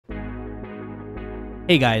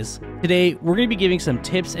Hey guys, today we're going to be giving some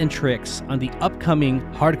tips and tricks on the upcoming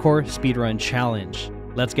Hardcore Speedrun Challenge.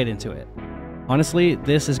 Let's get into it. Honestly,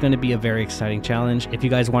 this is going to be a very exciting challenge. If you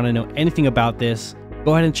guys want to know anything about this,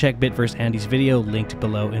 go ahead and check Bit vs. Andy's video linked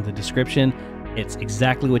below in the description. It's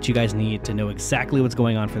exactly what you guys need to know exactly what's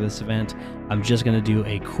going on for this event. I'm just going to do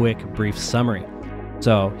a quick, brief summary.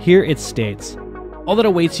 So here it states, all that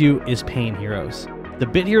awaits you is pain, heroes. The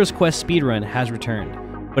Bit Heroes Quest speedrun has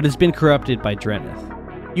returned, but it's been corrupted by Drenith.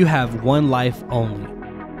 You have one life only.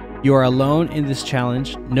 You are alone in this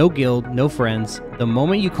challenge, no guild, no friends. The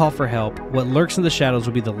moment you call for help, what lurks in the shadows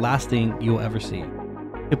will be the last thing you will ever see.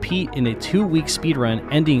 Compete in a 2-week speedrun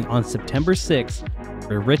ending on September 6th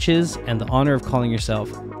for riches and the honor of calling yourself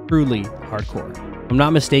truly hardcore. If I'm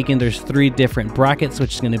not mistaken, there's 3 different brackets,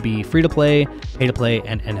 which is going to be free to play, pay to play,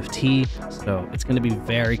 and NFT. So it's going to be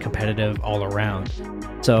very competitive all around.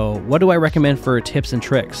 So what do I recommend for tips and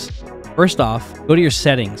tricks? First off, go to your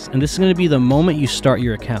settings, and this is going to be the moment you start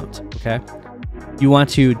your account, okay? You want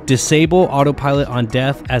to disable autopilot on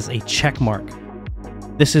death as a check mark.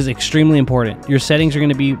 This is extremely important. Your settings are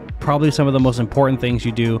going to be probably some of the most important things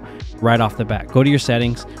you do right off the bat. Go to your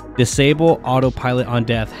settings, disable autopilot on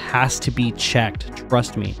death has to be checked.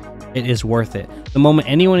 Trust me, it is worth it. The moment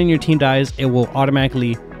anyone in your team dies, it will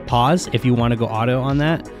automatically pause if you want to go auto on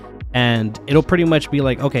that, and it'll pretty much be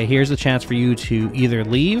like, okay, here's a chance for you to either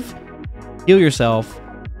leave, heal yourself,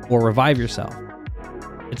 or revive yourself.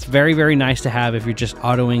 It's very, very nice to have if you're just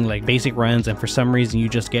autoing like basic runs and for some reason you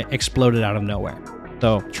just get exploded out of nowhere.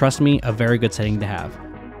 So trust me, a very good setting to have.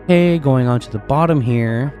 Okay, going on to the bottom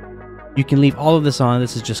here, you can leave all of this on.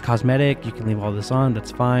 This is just cosmetic. You can leave all this on.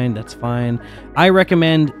 That's fine. That's fine. I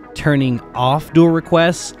recommend turning off duel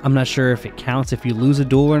requests. I'm not sure if it counts if you lose a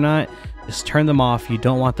duel or not. Just turn them off. You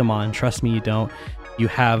don't want them on. Trust me, you don't. You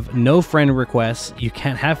have no friend requests. You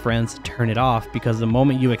can't have friends. Turn it off, because the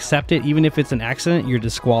moment you accept it, even if it's an accident, you're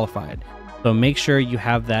disqualified. So make sure you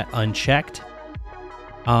have that unchecked.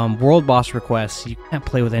 World boss requests, you can't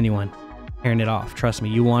play with anyone. Turn it off. Trust me,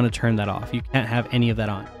 you want to turn that off. You can't have any of that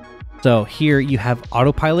on. So here you have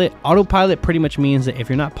autopilot. Autopilot pretty much means that if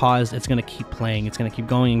you're not paused, it's going to keep playing. It's going to keep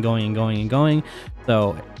going and going and going and going.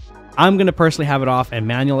 So I'm going to personally have it off and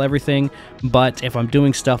manual everything, but if I'm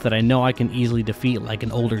doing stuff that I know I can easily defeat, like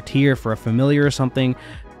an older tier for a familiar or something,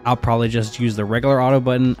 I'll probably just use the regular auto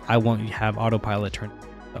button. I won't have autopilot turned on.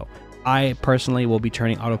 So I personally will be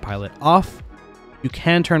turning autopilot off. You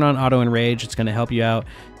can turn on auto enrage. It's going to help you out.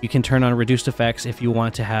 You can turn on reduced effects if you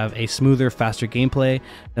want to have a smoother, faster gameplay.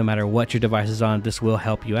 No matter what your device is on, this will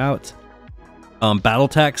help you out. Battle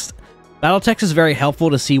text. Battle text is very helpful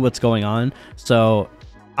to see what's going on. So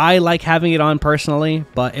I like having it on personally,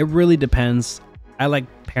 but it really depends. I like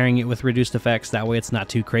pairing it with reduced effects. That way it's not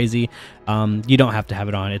too crazy. You don't have to have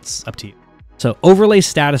it on. It's up to you. So overlay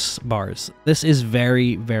status bars. This is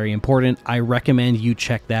very, very important. I recommend you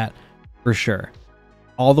check that for sure.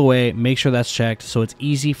 All the way, make sure that's checked so it's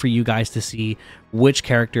easy for you guys to see which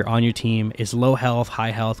character on your team is low health,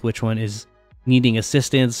 high health, which one is needing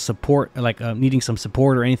assistance, support, like needing some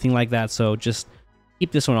support or anything like that. So just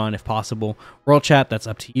keep this one on if possible. World chat, that's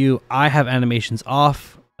up to you. I have animations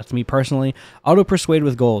off. That's me personally. Auto persuade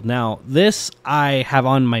with gold. Now this I have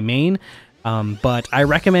on my main, but I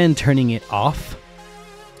recommend turning it off.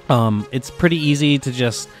 It's pretty easy to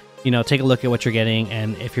just, you know, take a look at what you're getting,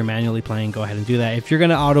 and if you're manually playing, go ahead and do that. If you're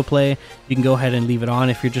going to autoplay, you can go ahead and leave it on.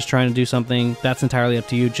 If you're just trying to do something, that's entirely up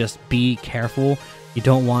to you. Just be careful. You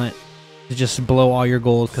don't want to just blow all your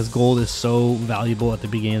gold, because gold is so valuable at the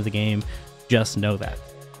beginning of the game. Just know that.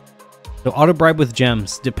 So auto bribe with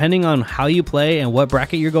gems. Depending on how you play and what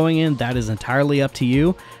bracket you're going in, that is entirely up to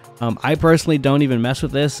you. I personally don't even mess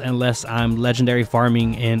with this unless I'm legendary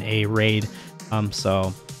farming in a raid.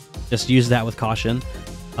 So just use that with caution.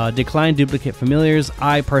 Decline duplicate familiars.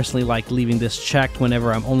 I personally like leaving this checked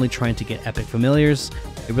whenever I'm only trying to get epic familiars.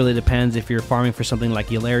 It really depends. If you're farming for something like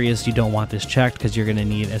Hilarious, you don't want this checked because you're going to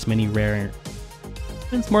need as many rare.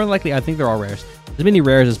 It's more likely, I think they're all rares. As many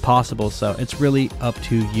rares as possible, so it's really up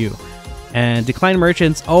to you. And decline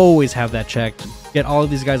merchants, always have that checked. Get all of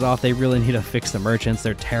these guys off. They really need to fix the merchants.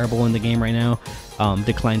 They're terrible in the game right now.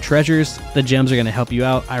 Decline treasures. The gems are going to help you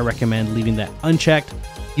out. I recommend leaving that unchecked.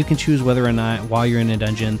 You can choose whether or not, while you're in a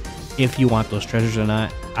dungeon, if you want those treasures or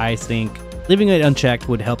not. I think leaving it unchecked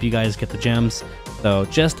would help you guys get the gems. So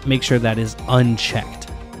just make sure that is unchecked.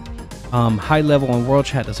 High level on world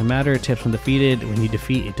chat doesn't matter. Tips when defeated. When you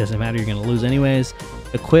defeat, it doesn't matter. You're going to lose anyways.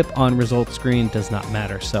 Equip on result screen does not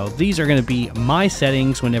matter. So these are going to be my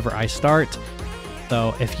settings whenever I start.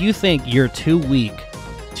 So if you think you're too weak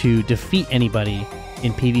to defeat anybody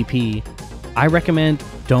in PvP, I recommend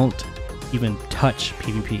don't even touch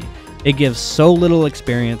PvP. It gives so little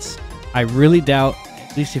experience. I really doubt,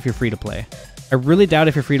 at least if you're free to play, I really doubt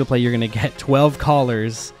if you're free to play, you're going to get 12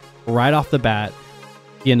 callers right off the bat.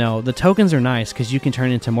 You know, the tokens are nice because you can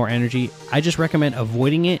turn into more energy. I just recommend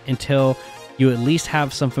avoiding it until you at least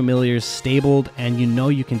have some familiars stabled and you know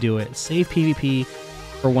you can do it. Save PvP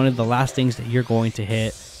for one of the last things that you're going to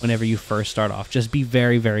hit whenever you first start off. Just be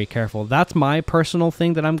very, very careful. That's my personal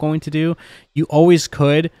thing that I'm going to do. You always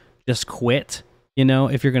could just quit, you know,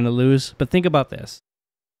 if you're going to lose. But think about this.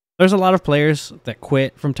 There's a lot of players that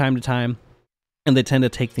quit from time to time, and they tend to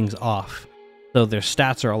take things off, so their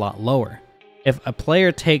stats are a lot lower. If a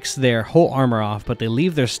player takes their whole armor off, but they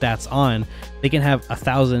leave their stats on, they can have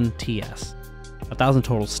 1,000 TS, 1,000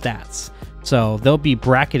 total stats. So they'll be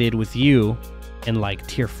bracketed with you in like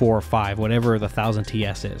tier 4 or 5, whatever the 1,000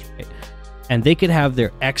 TS is, right? And they could have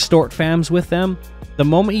their extort fams with them. The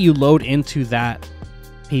moment you load into that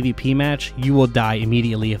PvP match, you will die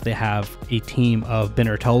immediately if they have a team of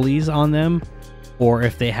Benertolis on them, or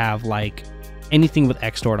if they have like anything with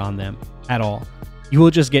extort on them at all. You will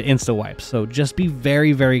just get insta wipes. So just be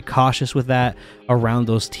very, very cautious with that around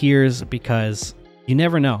those tiers, because you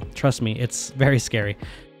never know. Trust me, it's very scary.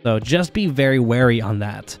 So just be very wary on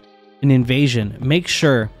that. In Invasion, make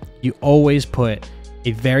sure you always put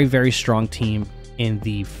a very, very strong team in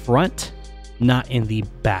the front, not in the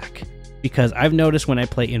back. Because I've noticed when I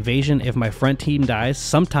play Invasion, if my front team dies,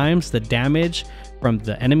 sometimes the damage from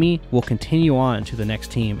the enemy will continue on to the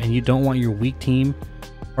next team, and you don't want your weak team,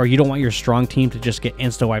 or you don't want your strong team, to just get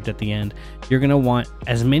insta-wiped at the end. You're going to want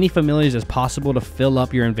as many familiars as possible to fill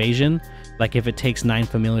up your Invasion. Like if it takes 9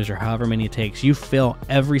 familiars or however many it takes, you fill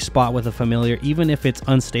every spot with a familiar. Even if it's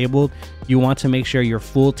unstable, you want to make sure your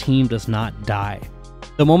full team does not die.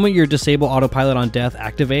 The moment your disable autopilot on death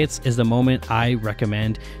activates is the moment I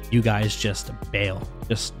recommend you guys just bail.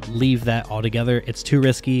 Just leave that altogether. It's too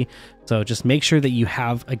risky. So just make sure that you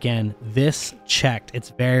have, again, this checked. It's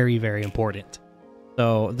very, very important.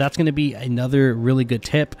 So that's going to be another really good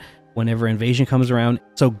tip whenever Invasion comes around.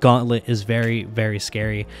 So Gauntlet is very, very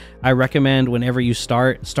scary. I recommend whenever you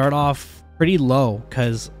start off pretty low,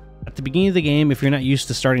 because at the beginning of the game, if you're not used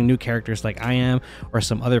to starting new characters like I am or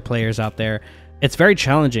some other players out there, it's very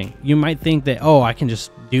challenging. You might think that, oh, I can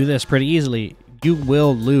just do this pretty easily. You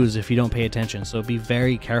will lose if you don't pay attention. So be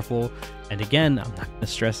very careful. And again, I'm not going to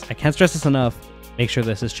stress, I can't stress this enough. Make sure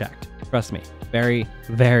this is checked. Trust me, very,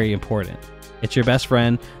 very important. It's your best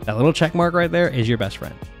friend. That little check mark right there is your best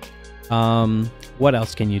friend. What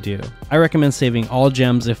else can you do? I recommend saving all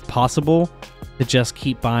gems if possible to just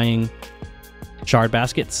keep buying shard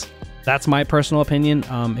baskets. That's my personal opinion.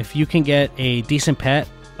 If you can get a decent pet,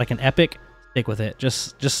 like an epic, stick with it.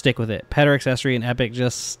 Just stick with it. Pet or accessory and epic,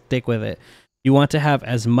 just stick with it. You want to have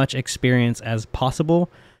as much experience as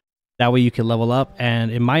possible. That way you can level up.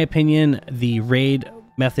 And in my opinion, the raid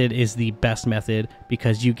method is the best method,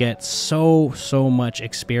 because you get so much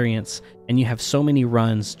experience and you have so many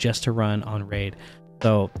runs just to run on raid.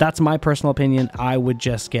 So that's my personal opinion. I would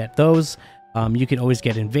just get those. You can always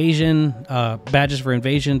get Invasion badges for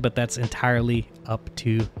Invasion, but that's entirely up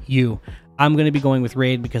to you. I'm going to be going with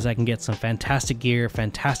raid because I can get some fantastic gear,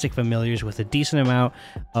 fantastic familiars with a decent amount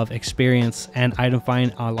of experience and item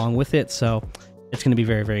find along with it. So it's going to be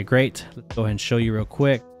very, very great. Let's go ahead and show you real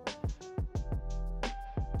quick.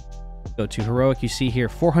 Go to heroic. You see here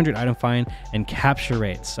 400 item find and capture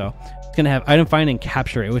rate. So it's going to have item find and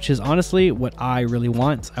capture rate, which is honestly what I really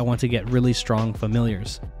want. I want to get really strong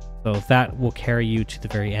familiars. So that will carry you to the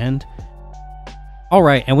very end. All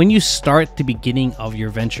right, and when you start the beginning of your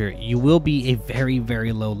venture, you will be a very,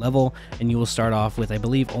 very low level, and you will start off with, I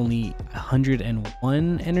believe, only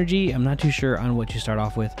 101 energy. I'm not too sure on what you start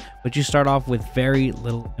off with, but you start off with very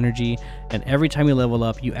little energy, and every time you level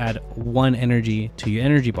up, you add 1 energy to your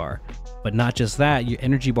energy bar. But not just that, your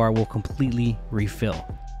energy bar will completely refill.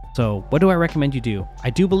 So what do I recommend you do?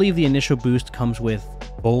 I do believe the initial boost comes with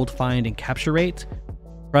gold find and capture rate.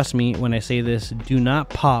 Trust me when I say this, do not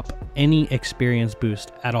pop any experience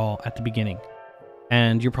boost at all at the beginning.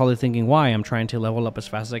 And you're probably thinking, why? I'm trying to level up as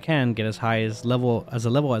fast as I can, get as high as a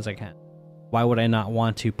level as I can. Why would I not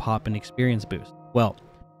want to pop an experience boost? Well,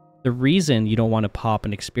 the reason you don't want to pop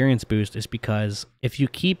an experience boost is because if you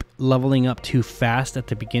keep leveling up too fast at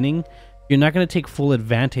the beginning, you're not going to take full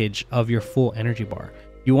advantage of your full energy bar.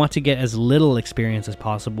 You want to get as little experience as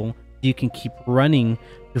possible. You can keep running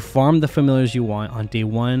to farm the familiars you want on day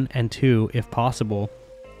 1 and 2 if possible,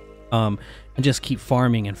 and just keep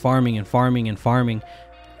farming and farming and farming and farming.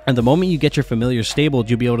 And the moment you get your familiars stabled,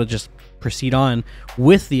 you'll be able to just proceed on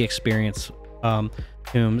with the experience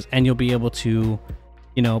tombs, and you'll be able to,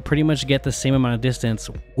 you know, pretty much get the same amount of distance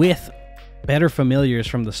with better familiars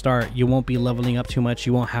from the start. You won't be leveling up too much.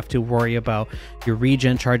 You won't have to worry about your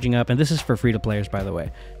regen charging up. And this is for free to players, by the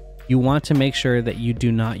way. You want to make sure that you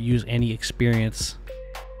do not use any experience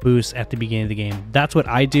boost at the beginning of the game. That's what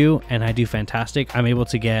I do, and I do fantastic. I'm able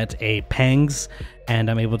to get a Pangs, and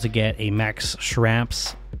I'm able to get a max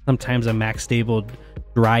Shramps, sometimes a max stable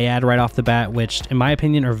Dryad right off the bat, which in my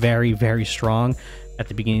opinion are very, very strong at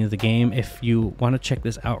the beginning of the game. If you want to check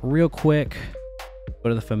this out real quick, go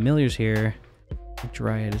to the familiars here.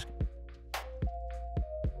 Dryad is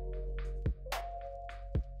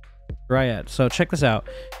Dryad. So check this out.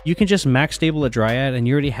 You can just max stable a Dryad and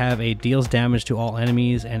you already have a deals damage to all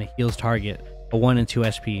enemies and a heals target, a 1 and 2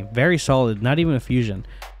 SP. Very solid, not even a fusion.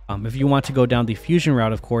 If you want to go down the fusion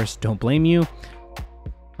route, of course, don't blame you.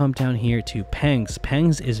 Come down here to Pangs.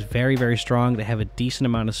 Pangs is very, very strong. They have a decent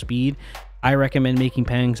amount of speed. I recommend making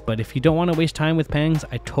Pangs, but if you don't want to waste time with Pangs,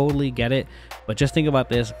 I totally get it. But just think about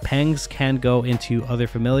this. Pangs can go into other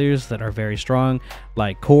familiars that are very strong,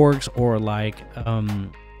 like Korgs or like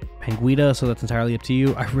Panguita, so that's entirely up to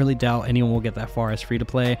you. I really doubt anyone will get that far as free to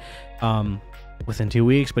play within 2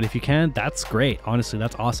 weeks, but if you can, that's great. Honestly,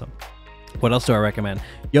 that's awesome. What else do I recommend?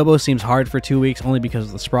 Yobo seems hard for 2 weeks only because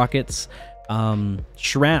of the sprockets.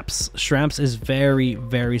 Shramps is very,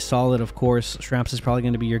 very solid, of course. Shramps is probably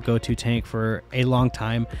going to be your go-to tank for a long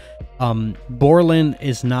time. Borlin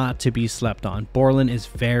is not to be slept on. Borlin is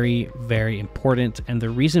very, very important, and the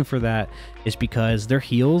reason for that is because their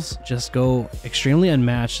heals just go extremely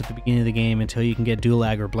unmatched at the beginning of the game until you can get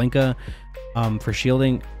Dulag or Blinka for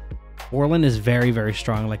shielding. Borlin is very, very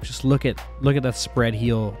strong. Like, just look at that spread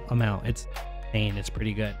heal amount. It's insane. It's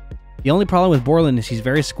pretty good. The only problem with Borlin is he's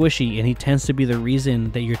very squishy, and he tends to be the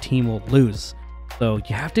reason that your team will lose. So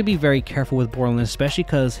you have to be very careful with Borlin, especially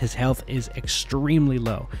because his health is extremely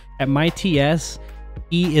low. At my TS,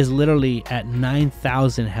 he is literally at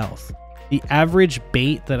 9,000 health. The average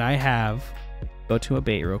bait that I have, go to a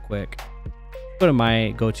bait real quick. Go to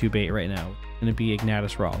my go-to bait right now. It's going to be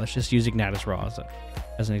Ignatus Raw. Let's just use Ignatus Raw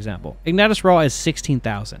as an example. Ignatus Raw is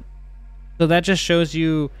 16,000. So that just shows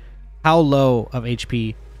you how low of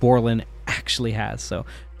HP Borlin actually has. So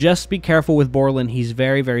just be careful with Borlin. He's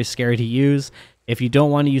very, very scary to use. If you don't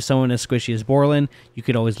want to use someone as squishy as Borlin, you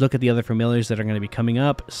could always look at the other familiars that are going to be coming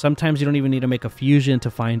up. Sometimes you don't even need to make a fusion to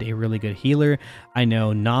find a really good healer. I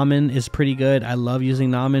know Namen is pretty good. I love using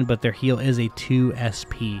Namen, but their heal is a 2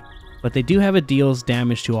 SP. But they do have a deals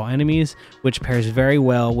damage to all enemies, which pairs very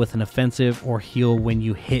well with an offensive or heal when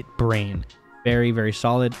you hit Brain. Very, very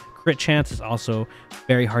solid. Crit chance is also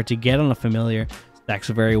very hard to get on a familiar. Stacks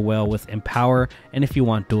very well with Empower, and if you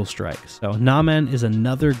want Dual Strike. So Namen is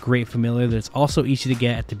another great familiar that's also easy to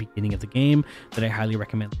get at the beginning of the game that I highly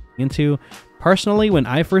recommend looking into. Personally, when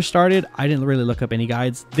I first started, I didn't really look up any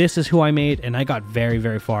guides. This is who I made, and I got very,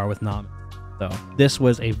 very far with Namen. So this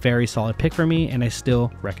was a very solid pick for me, and I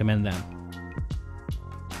still recommend them.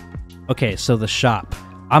 Okay, so the shop.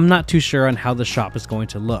 I'm not too sure on how the shop is going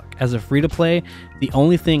to look. As a free-to-play, the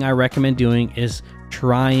only thing I recommend doing is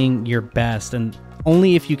trying your best, and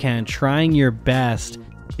only if you can, trying your best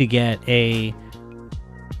to get a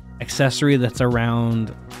accessory that's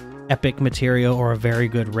around epic material or a very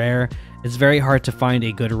good rare. It's very hard to find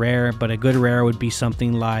a good rare, but a good rare would be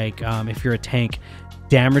something like, if you're a tank,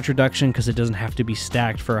 damage reduction, because it doesn't have to be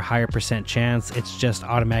stacked for a higher % chance. It's just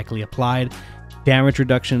automatically applied. Damage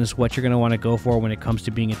reduction is what you're going to want to go for when it comes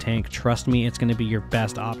to being a tank. Trust me, it's going to be your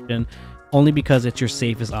best option, only because it's your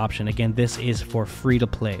safest option. Again, this is for free to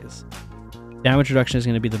plays. Damage reduction is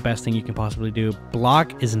going to be the best thing you can possibly do.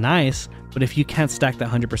 Block is nice, but if you can't stack that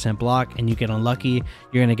 100% block and you get unlucky,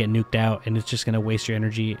 you're going to get nuked out, and it's just going to waste your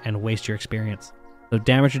energy and waste your experience. So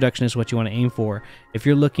damage reduction is what you want to aim for. If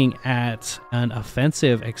you're looking at an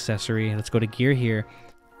offensive accessory, let's go to gear here,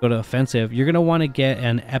 go to offensive, you're going to want to get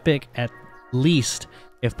an epic at least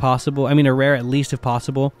if possible. I mean, a rare at least if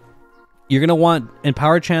possible. You're going to want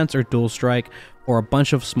Empower Chance or Dual Strike or a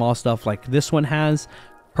bunch of small stuff like this one has.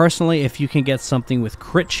 Personally, if you can get something with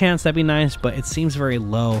crit chance, that'd be nice, but it seems very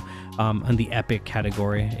low on the epic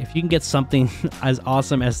category. If you can get something as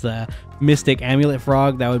awesome as the Mystic Amulet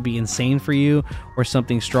Frog, that would be insane for you, or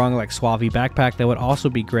something strong like Suave Backpack, that would also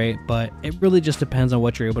be great, but it really just depends on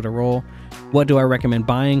what you're able to roll. What do I recommend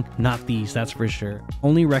buying? Not these, that's for sure.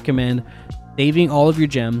 Only recommend saving all of your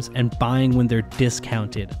gems and buying when they're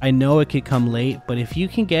discounted. I know it could come late, but if you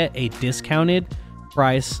can get a discounted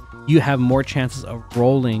price, you have more chances of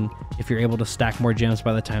rolling if you're able to stack more gems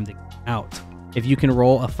by the time they come out. If you can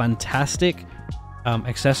roll a fantastic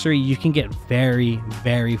accessory, you can get very,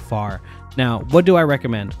 very far. Now, what do I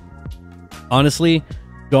recommend? Honestly,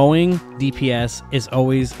 going DPS is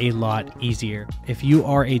always a lot easier. If you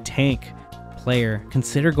are a tank player,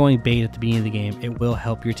 consider going bait at the beginning of the game. It will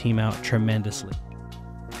help your team out tremendously.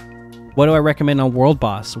 What do I recommend on World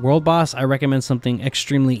Boss? World Boss, I recommend something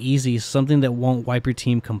extremely easy, something that won't wipe your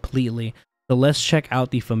team completely. So let's check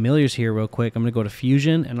out the familiars here real quick. I'm going to go to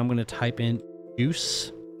Fusion and I'm going to type in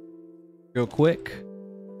Juice real quick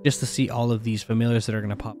just to see all of these familiars that are going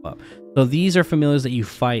to pop up. So these are familiars that you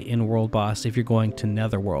fight in World Boss if you're going to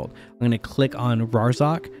Netherworld. I'm going to click on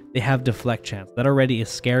Rarzak. They have Deflect Chance. That already is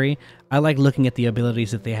scary. I like looking at the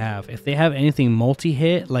abilities that they have. If they have anything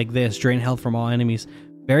multi-hit like this, Drain Health from all enemies,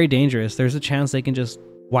 very dangerous. There's a chance they can just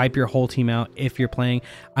wipe your whole team out if you're playing.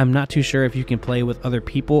 I'm not too sure if you can play with other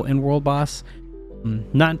people in World Boss.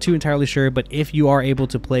 Not too entirely sure, but if you are able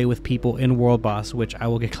to play with people in World Boss, which I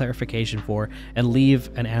will get clarification for and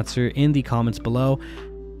leave an answer in the comments below,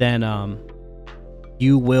 then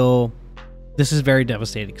you will. This is very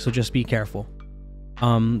devastating, so just be careful.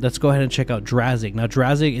 Let's go ahead and check out Drazig. Now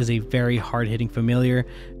Drazig is a very hard-hitting familiar.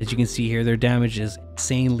 As you can see here, their damage is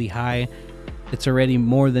insanely high. It's already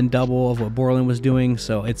more than double of what Borland was doing,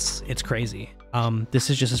 so it's crazy.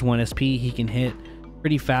 This is just his 1 SP. He can hit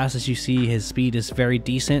pretty fast. As you see, his speed is very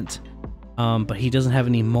decent, but he doesn't have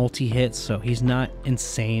any multi-hits, so he's not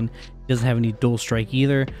insane. He doesn't have any dual strike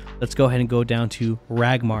either. Let's go ahead and go down to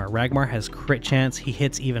Ragmar. Ragmar has crit chance. He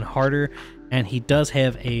hits even harder, and he does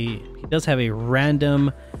have a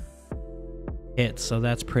random hit, so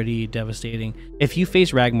that's pretty devastating. If you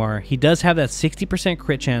face Ragmar, he does have that 60%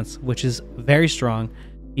 crit chance, which is very strong.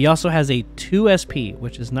 He also has a 2 SP,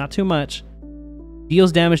 which is not too much.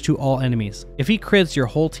 Deals damage to all enemies. If he crits your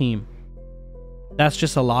whole team, that's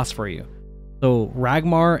just a loss for you. So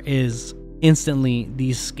Ragmar is instantly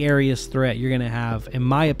the scariest threat you're gonna have, in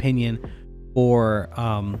my opinion, for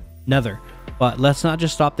Nether. But let's not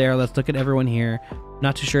just stop there. Let's look at everyone here.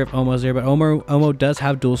 Not too sure if Omo's there, but Omo does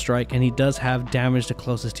have dual strike, and he does have damage to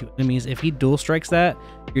closest to enemies. If he dual strikes that,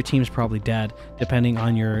 your team's probably dead, depending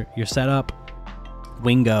on your setup.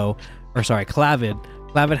 Wingo, or sorry, Clavid.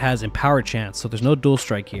 Clavid has Empower Chance, so there's no dual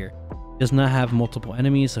strike here. Does not have multiple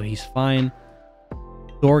enemies, so he's fine.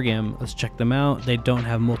 Thorgrim, let's check them out. They don't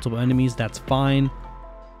have multiple enemies, that's fine.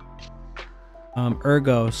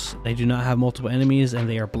 Urgos, they do not have multiple enemies, and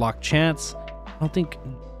they are block chance. I don't think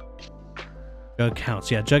Jug counts.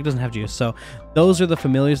 Yeah, Jug doesn't have juice. So those are the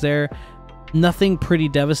familiars there. Nothing pretty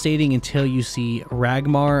devastating until you see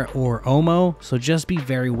Ragmar or Omo, so just be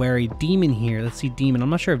very wary. Demon here, let's see Demon. I'm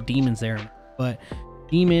not sure if Demon's there, but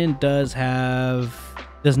Demon does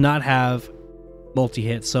not have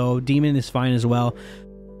multi-hit, so Demon is fine as well.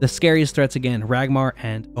 The scariest threats again, Ragmar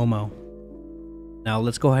and Omo. Now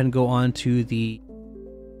let's go ahead and go on to the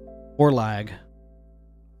Orlag.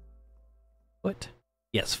 Foot?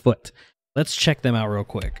 Yes, Foot. Let's check them out real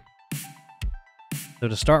quick. So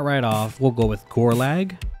to start right off, we'll go with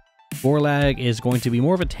Gorlag. Gorlag is going to be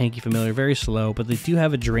more of a tanky familiar, very slow, but they do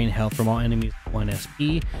have a drain health from all enemies 1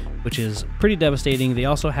 SP, which is pretty devastating. They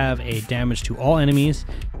also have a damage to all enemies.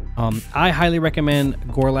 I highly recommend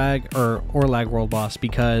Gorlag or Orlag World Boss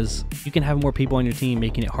because you can have more people on your team,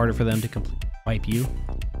 making it harder for them to completely wipe you.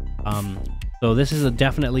 So this is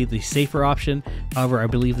definitely the safer option. However, I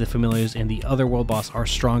believe the familiars in the other World Boss are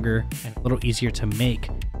stronger and a little easier to make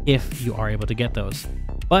if you are able to get those.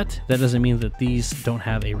 But that doesn't mean that these don't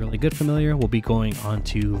have a really good familiar. We'll be going on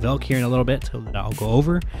to Velk here in a little bit, so that I'll go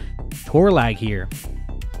over. Torlag here.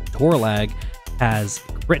 Torlag has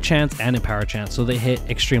crit chance and empower chance, so they hit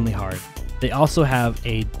extremely hard. They also have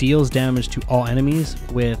a deals damage to all enemies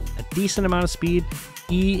with a decent amount of speed.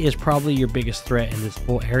 He is probably your biggest threat in this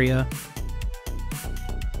whole area.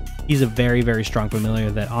 He's a very, very strong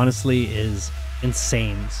familiar that honestly is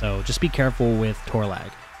insane, so just be careful with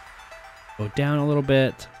Torlag. Go down a little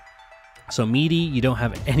bit. So Meaty, you don't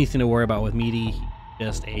have anything to worry about with Meaty,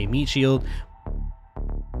 just a meat shield.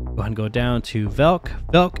 Go ahead and go down to Velk.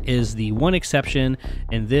 Velk is the one exception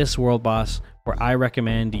in this World Boss where I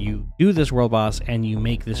recommend you do this World Boss and you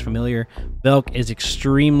make this familiar. Velk is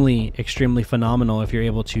extremely, extremely phenomenal if you're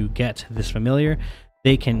able to get this familiar.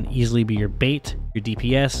 They can easily be your bait, your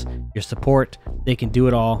DPS, your support. They can do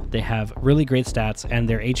it all. They have really great stats, and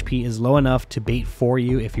their HP is low enough to bait for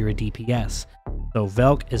you if you're a DPS. So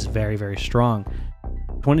Velk is very, very strong.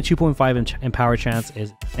 22.5 empower chance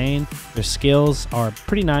is insane. Their skills are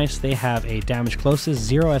pretty nice. They have a damage closest,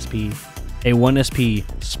 0 SP, a 1 SP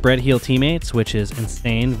spread heal teammates, which is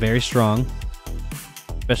insane, very strong,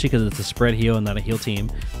 especially because it's a spread heal and not a heal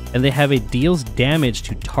team. And they have a deals damage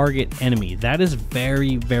to target enemy. That is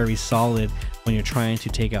very, very solid when you're trying to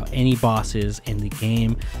take out any bosses in the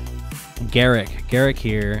game. Garrick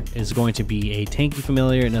here is going to be a tanky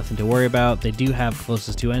familiar, nothing to worry about. They do have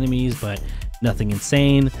closest to enemies, but nothing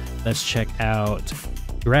insane. Let's check out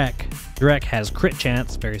Drek. Drek has crit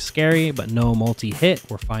chance, very scary, but no multi-hit.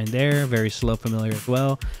 We're fine there. Very slow familiar as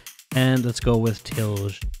well. And let's go with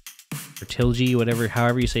Tilge, or Tilgy, whatever,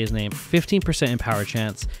 however you say his name. 15% empower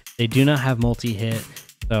chance. They do not have multi-hit,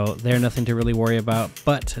 so they're nothing to really worry about,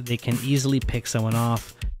 but they can easily pick someone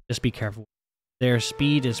off. Just be careful. Their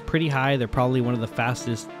speed is pretty high. They're probably one of the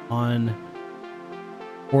fastest on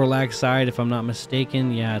WRLD side, if I'm not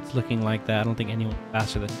mistaken. Yeah, it's looking like that. I don't think anyone's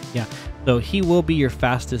faster than, yeah. So he will be your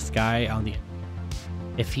fastest guy on the,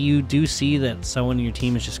 if you do see that someone in your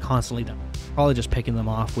team is just constantly done, probably just picking them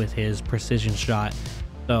off with his precision shot.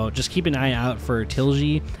 So just keep an eye out for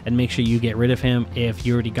Tilgy and make sure you get rid of him if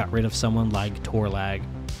you already got rid of someone like WRLD.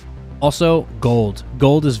 Also, gold.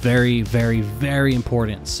 Gold is very, very, very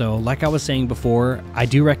important. So like I was saying before, I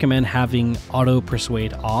do recommend having auto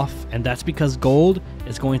persuade off, and that's because gold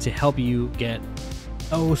is going to help you get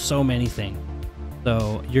so many things.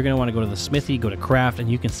 So you're going to want to go to the smithy, go to craft, and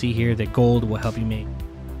you can see here that gold will help you make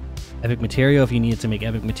epic material if you need to make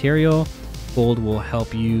epic material. Gold will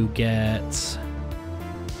help you get...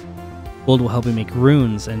 Gold will help you make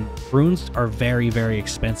runes, and runes are very, very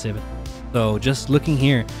expensive. So just looking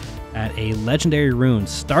here at a legendary rune,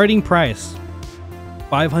 starting price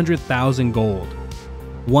 500,000 gold,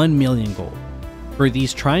 1 million gold. For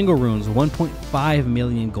these triangle runes, 1.5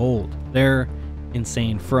 million gold. They're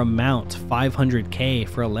insane. For a mount, 500k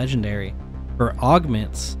for a legendary. For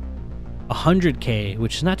augments, 100k,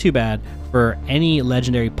 which is not too bad. For any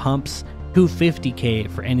legendary pumps, 250k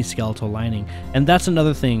for any skeletal lining. And that's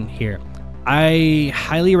another thing here. I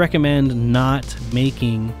highly recommend not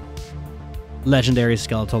making legendary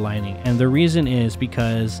skeletal lining, and the reason is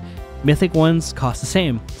because mythic ones cost the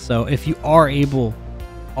same. So if you are able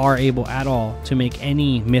at all to make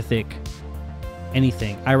any mythic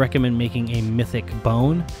anything, I recommend making a mythic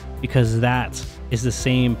bone, because that is the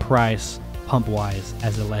same price pump wise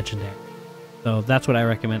as a legendary. So that's what I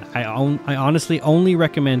recommend. I honestly only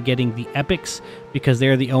recommend getting the epics because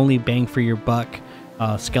they're the only bang for your buck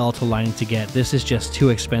skeletal lining to get. This is just too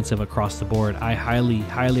expensive across the board. I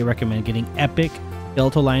highly recommend getting epic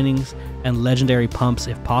skeletal linings and legendary pumps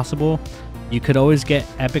if possible. You could always get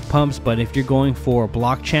epic pumps, but if you're going for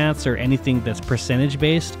block chance or anything that's percentage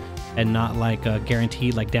based and not like a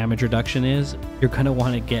guaranteed like damage reduction is, you're gonna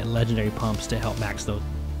want to get legendary pumps to help max those.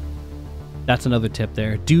 That's another tip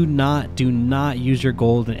there. Do not use your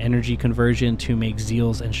gold and energy conversion to make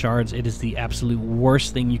zeals and shards. It is the absolute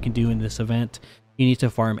worst thing you can do in this event. You need to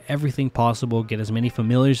farm everything possible, get as many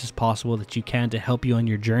familiars as possible that you can to help you on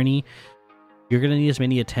your journey. You're going to need as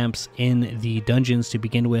many attempts in the dungeons to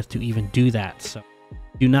begin with to even do that. So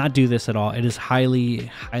do not do this at all. It is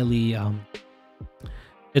highly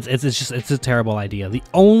it's a terrible idea. The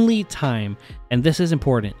only time, and this is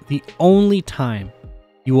important, the only time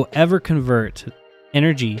you will ever convert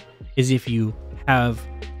energy is if you have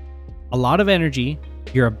a lot of energy.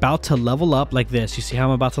 You're about to level up like this. You see how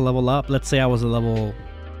I'm about to level up? Let's say I was a level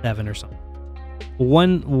 7 or something.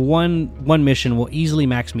 One mission will easily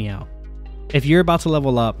max me out. If you're about to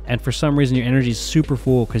level up and for some reason your energy is super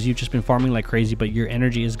full because you've just been farming like crazy, but your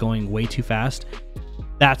energy is going way too fast,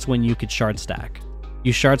 that's when you could shard stack.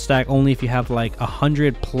 You shard stack only if you have like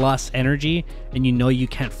 100 plus energy and you know you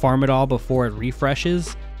can't farm it all before it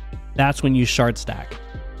refreshes. That's when you shard stack.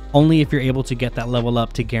 Only if you're able to get that level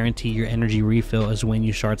up to guarantee your energy refill is when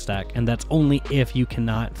you shard stack, and that's only if you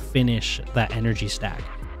cannot finish that energy stack.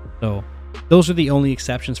 So those are the only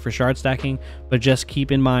exceptions for shard stacking, but just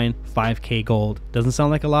keep in mind 5k gold. Doesn't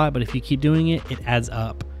sound like a lot, but if you keep doing it, it adds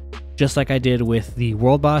up. Just like I did with the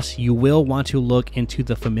world boss, you will want to look into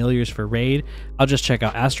the familiars for raid. I'll just check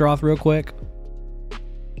out Astaroth real quick.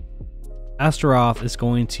 Astaroth is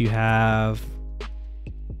going to have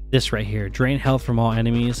this right here, drain health from all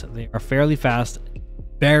enemies. They are fairly fast,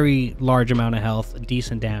 very large amount of health,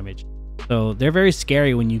 decent damage. So they're very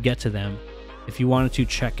scary when you get to them. If you wanted to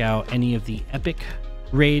check out any of the epic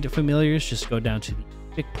raid familiars, just go down to the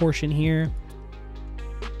epic portion here,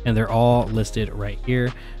 and they're all listed right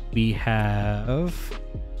here. We have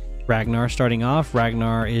Ragnar starting off.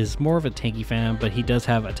 Ragnar is more of a tanky fan, but he does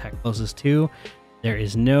have attack closest too. There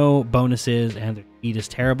is no bonuses and their speed is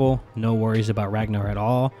terrible. No worries about Ragnar at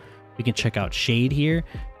all. We can check out Shade here.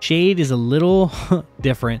 Shade is a little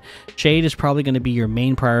different. Shade is probably going to be your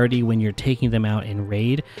main priority when you're taking them out in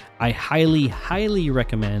raid. I highly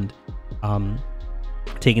recommend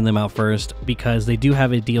taking them out first because they do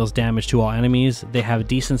have it deals damage to all enemies. They have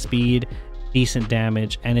decent speed decent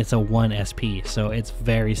damage, and it's a 1 SP, so it's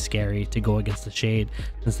very scary to go against the Shade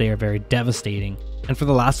since they are very devastating. And for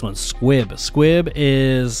the last one, Squib. Squib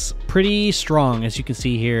is pretty strong, as you can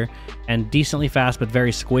see here, and decently fast but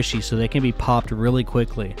very squishy, so they can be popped really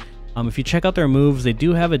quickly. If you check out their moves, they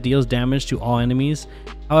do have a deals damage to all enemies.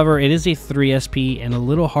 However, it is a 3 SP and a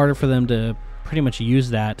little harder for them to pretty much use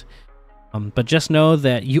that. But just know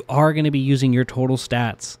that you are going to be using your total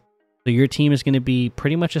stats. So your team is going to be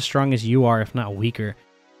pretty much as strong as you are, if not weaker.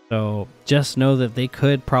 So just know that they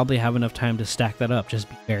could probably have enough time to stack that up. Just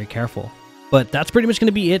be very careful. But that's pretty much going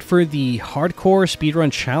to be it for the Hardcore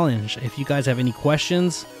Speedrun Challenge. If you guys have any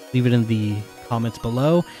questions, leave it in the comments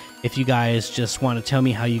below. If you guys just want to tell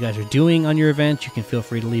me how you guys are doing on your event, you can feel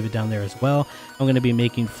free to leave it down there as well. I'm going to be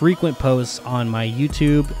making frequent posts on my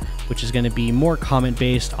YouTube, which is going to be more comment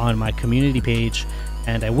based on my community page.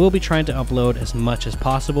 And I will be trying to upload as much as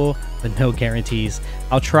possible, but no guarantees.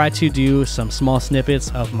 I'll try to do some small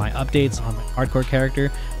snippets of my updates on my hardcore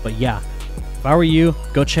character. But yeah, if I were you,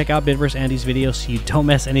 go check out Bit vs. Andy's video so you don't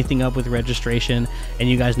mess anything up with registration and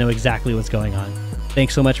you guys know exactly what's going on.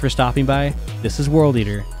 Thanks so much for stopping by. This is WRLD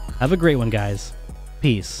Eater. Have a great one, guys.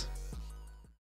 Peace.